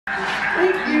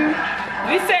We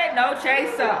said no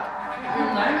chaser.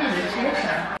 I need a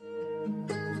chaser.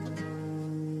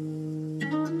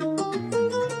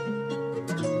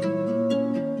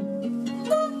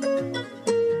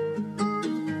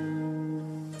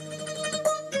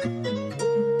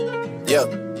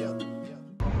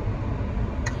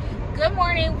 Good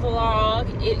morning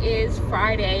vlog. It is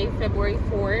Friday, February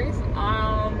 4th.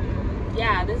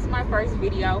 Yeah, this is my first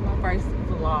video, my first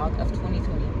vlog of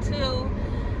 2022.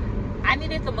 I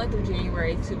needed the month of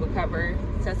January to recover,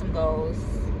 set some goals,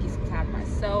 get some time to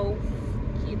myself,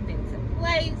 keep things in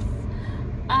place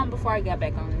before I got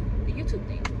back on the YouTube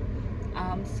thing.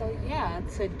 So yeah,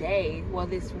 today, well,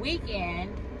 this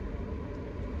weekend,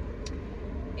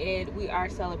 we are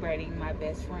celebrating my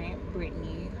best friend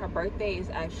Brittany. Her birthday is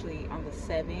actually on the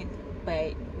 7th,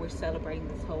 but we're celebrating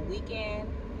this whole weekend.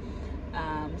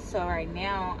 So right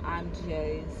now I'm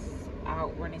just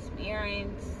out running some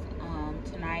errands.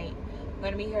 Tonight I'm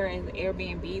gonna meet her at the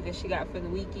AirBnB that she got for the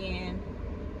weekend,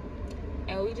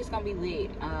 and we're just gonna be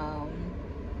lit.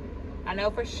 I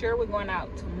know for sure we're going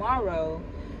out tomorrow.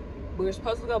 We were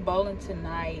supposed to go bowling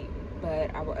tonight,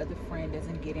 but our other friend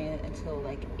doesn't get in until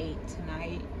like 8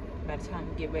 tonight. By the time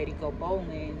we get ready to go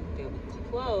bowling, they'll be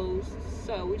closed.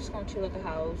 So we're just gonna chill at the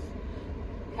house,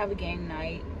 have a game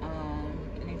night,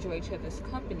 and enjoy each other's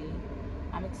company.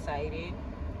 I'm excited.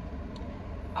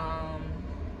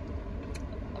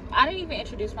 I didn't even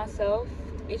introduce myself.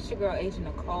 It's your girl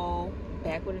Ajanicole,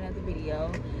 back with another video.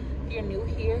 If you're new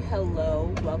here, hello,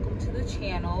 welcome to the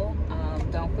channel.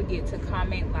 Don't forget to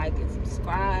comment, like, and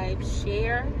subscribe,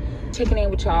 share. Checking in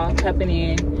with y'all, tapping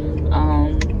in,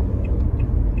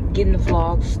 getting the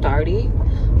vlog started.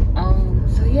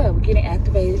 So yeah, we're getting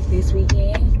activated this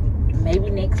weekend, maybe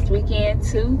next weekend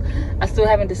too. I still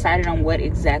haven't decided on what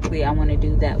exactly I want to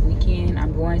do that weekend.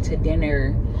 I'm going to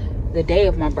dinner the day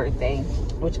of my birthday,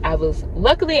 which I was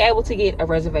luckily able to get a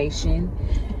reservation,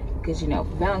 because you know,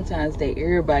 for Valentine's Day,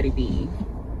 everybody be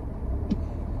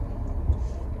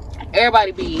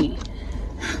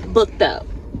booked up.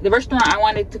 The restaurant I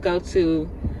wanted to go to,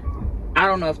 I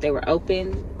don't know if they were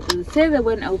open. It said they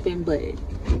wasn't open, but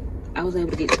I was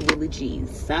able to get to Willie G's,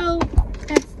 so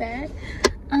that's that.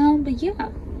 But yeah,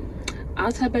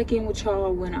 I'll tap back in with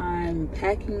y'all when I'm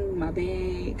packing my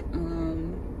bag.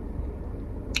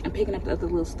 I'm picking up the other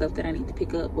little stuff that I need to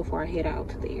pick up before I head out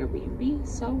to the Airbnb,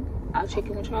 so I'll check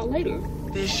in with y'all later.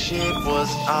 This shit was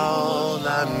all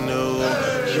I knew,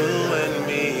 you and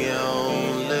me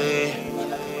only.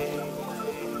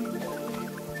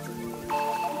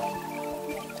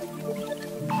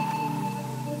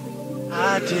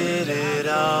 I did it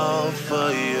all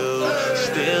for you,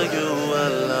 still you were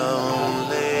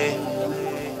lonely.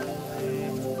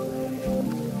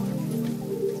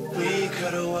 We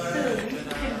could've worked.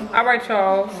 All right,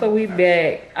 y'all, so we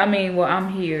back. Well, I'm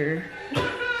here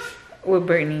with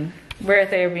Brittany. We're at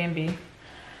the Airbnb.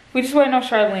 We just waiting on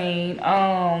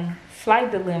Charlene.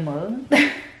 Slight dilemma.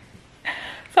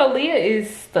 So Leah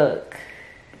is stuck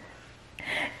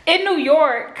in New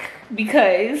York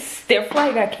because their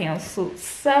flight got canceled.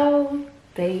 So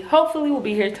they hopefully will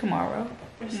be here tomorrow.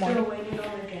 We're still waiting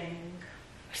on the gang.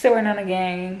 Still waiting on the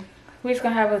gang. We're just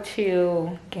gonna have a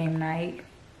chill game night.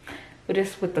 We're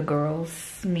just with the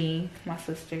girls. Me, my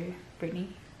sister,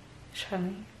 Brittany,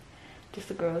 Charlene. Just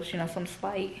the girls, you know, some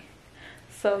slight.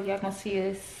 So y'all gonna see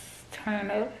us turn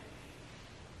up.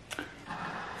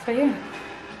 So yeah.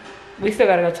 We still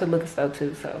gotta go to the liquor store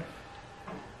too, so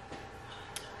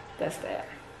that's that.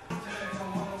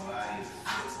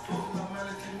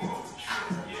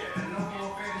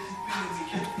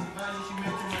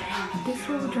 This is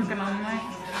what we're drinking all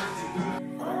night.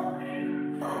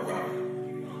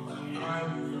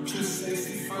 Too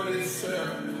sexy for this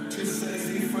too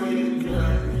sexy for you,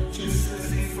 girl. Too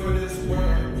sexy for this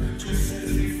world. Too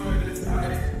sexy for this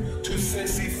ice. Too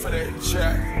sexy for that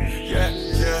jack. Yeah,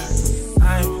 yeah.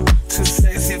 I'm too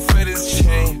sexy for this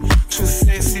chain. Too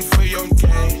sexy for your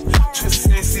game. Too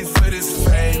sexy for this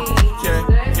fame. Yeah,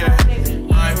 yeah.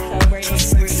 I'm too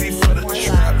sexy for the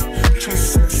trap. Too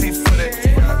sexy for that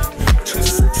trap. Too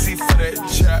sexy for that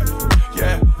chap.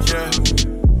 Yeah, yeah.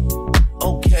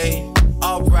 Okay,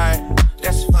 alright,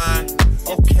 that's fine.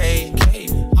 Okay,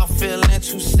 I'm feeling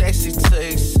too sexy to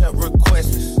accept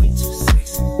requests.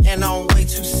 And I'm way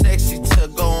too sexy to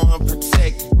go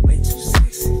unprotected.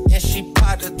 And she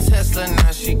bought a Tesla,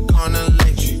 now she gonna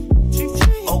let you.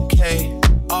 Okay,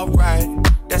 alright,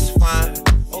 that's fine.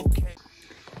 Okay.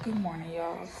 Good morning,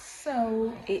 y'all.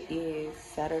 So it is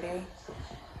Saturday.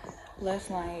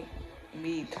 Last night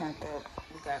we turned up.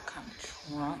 We got kind of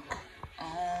drunk.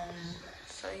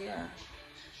 So yeah.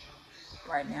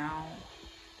 Right now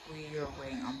we are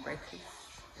waiting on breakfast.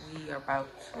 We are about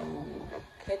to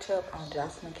catch up on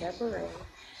Jocelyn Cabaret.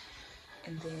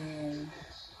 And then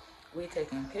we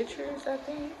taking pictures, I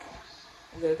think.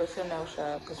 We gotta go to the nail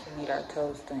shop because we need our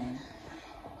toes done.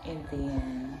 And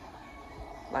then,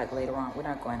 like later on, we're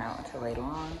not going out until later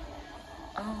on.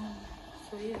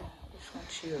 So yeah, we're just gonna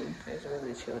chill. It's a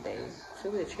really chill day. It's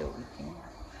really a chill weekend.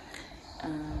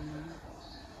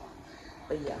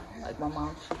 But yeah, like my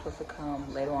mom, she's supposed to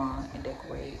come later on and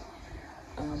decorate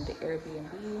the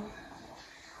Airbnb.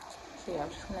 So yeah, I'm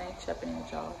just gonna check in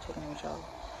with y'all,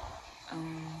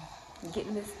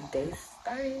 getting this day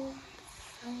started.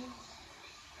 So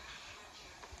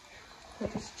we're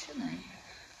just chilling.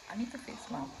 I need to fix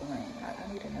my bun. Like I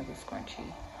need another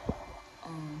scrunchie.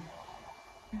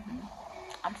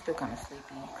 I'm still kind of sleepy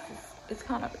because it's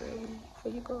kind of early for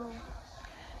you girl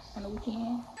on the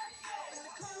weekend.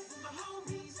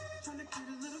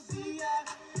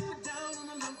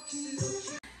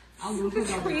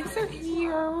 The treats are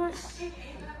here.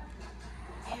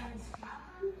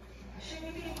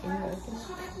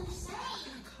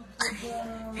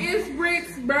 It's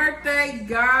Rick's birthday,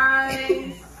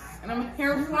 guys, and I'm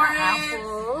here for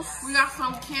it. We got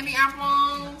some candy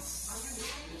apples.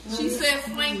 She said,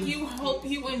 "Thank you. Hope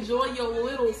you enjoy your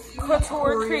little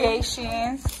Couture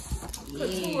Creations."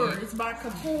 Couture. It's by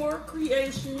Couture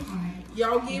Creations.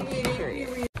 Y'all get with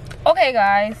it. Okay,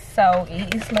 guys. So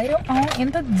it is later on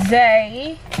in the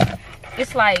day.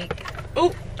 It's like,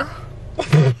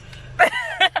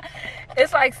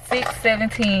 it's like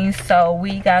 6:17. So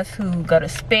we got to go to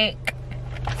Specs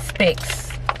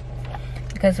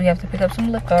because we have to pick up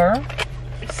some liquor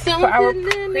for our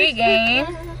pregame.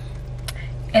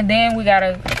 And then we're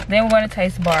going to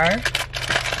Taste Bar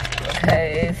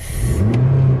because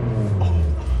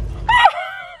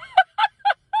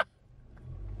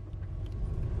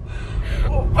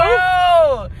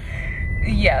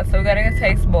yeah, so we gotta go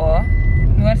Taste Bar.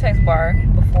 We're going to Taste Bar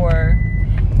before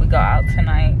we go out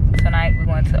tonight. Tonight we're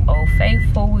going to Old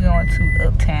Faithful. We're going to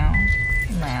Uptown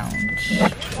Lounge.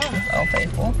 Old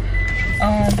Faithful.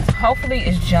 Hopefully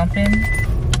it's jumping.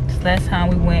 This last time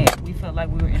we went, we felt like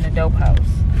we were in a dope house.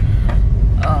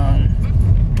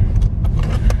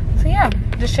 So yeah,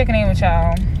 just checking in with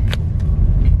y'all.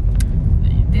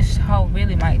 This haul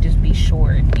really might just be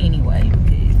short anyway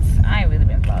because I ain't really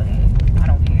been vlogging. I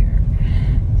don't care.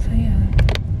 So yeah,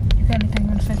 you got anything you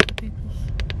want to say to the people?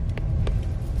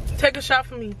 Take a shot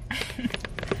for me.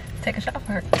 Take a shot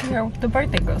for her. You heard what the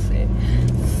birthday girl said.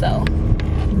 So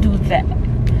do that.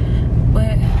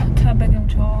 But I'll tie back in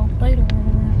with y'all later.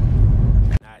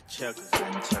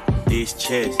 These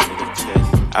chest, nigga chest.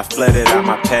 I flooded out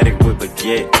my paddock with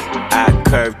baguette. I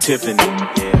curved Tiffany,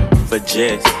 yeah, for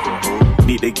Jess.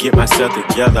 Need to get myself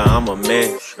together, I'm a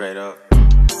mess. Straight up.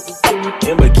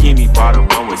 In bikini bottom,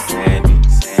 I'm with Sandy.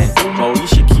 Oh, you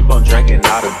should keep on drinking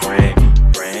all the brandy.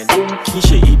 He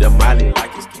should eat the Molly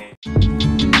like it's candy.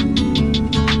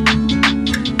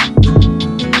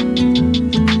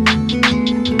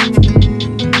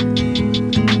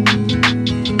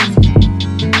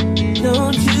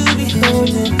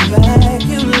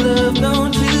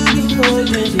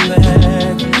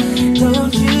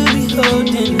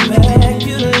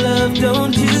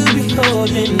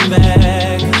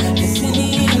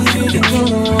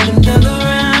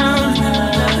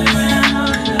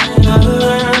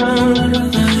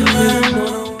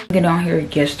 Get on here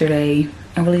yesterday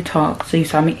and really talk. So you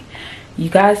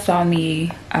guys saw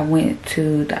me. I went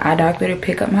to the eye doctor to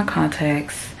pick up my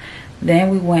contacts. Then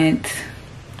we went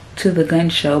to the gun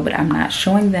show, but I'm not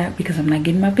showing that because I'm not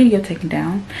getting my video taken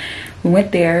down. We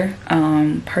went there,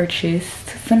 purchased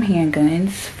some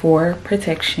handguns for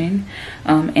protection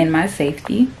and my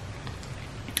safety.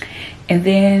 And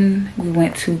then we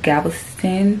went to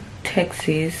Galveston,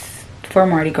 Texas for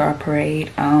Mardi Gras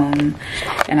parade. And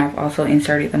I've also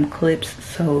inserted them clips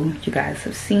so you guys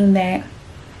have seen that.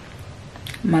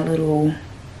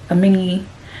 A mini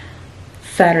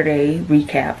Saturday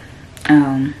recap.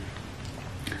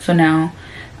 So now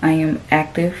I am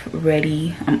active,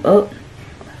 ready, I'm up,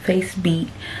 face beat.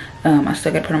 I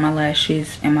still gotta put on my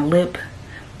lashes and my lip.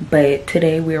 But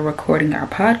today we're recording our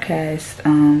podcast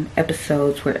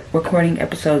episodes. We're recording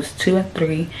episodes 2 and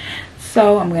 3.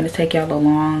 So I'm going to take y'all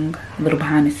along, a little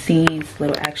behind the scenes, a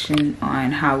little action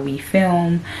on how we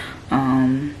film.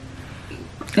 And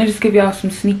just give y'all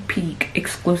some sneak peek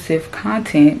exclusive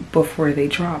content before they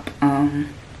drop.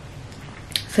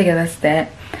 So yeah, that's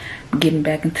that. I'm getting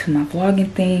back into my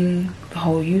vlogging thing, the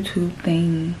whole YouTube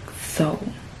thing. So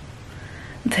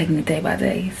I'm taking it day by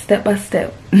day, step by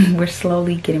step. We're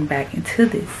slowly getting back into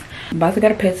this. I'm about to go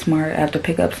to PetSmart. I have to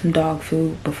pick up some dog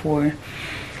food before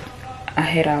I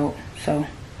head out. So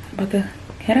I'm about to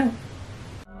head out.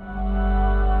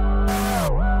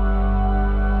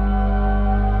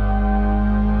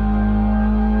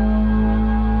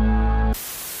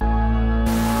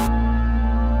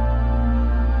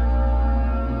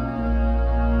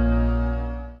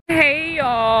 Hey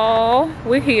y'all,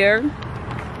 we're here.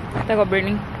 There go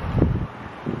Brittany.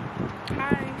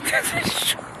 Hi.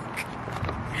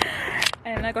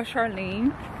 And there go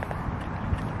Charlene.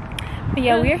 But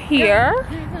yeah, we're here.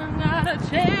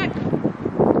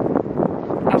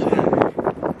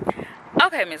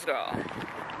 Okay, Miss Girl.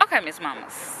 Okay, Miss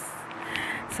Mamas.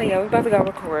 So yeah, we're about to go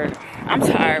record. I'm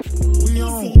tired.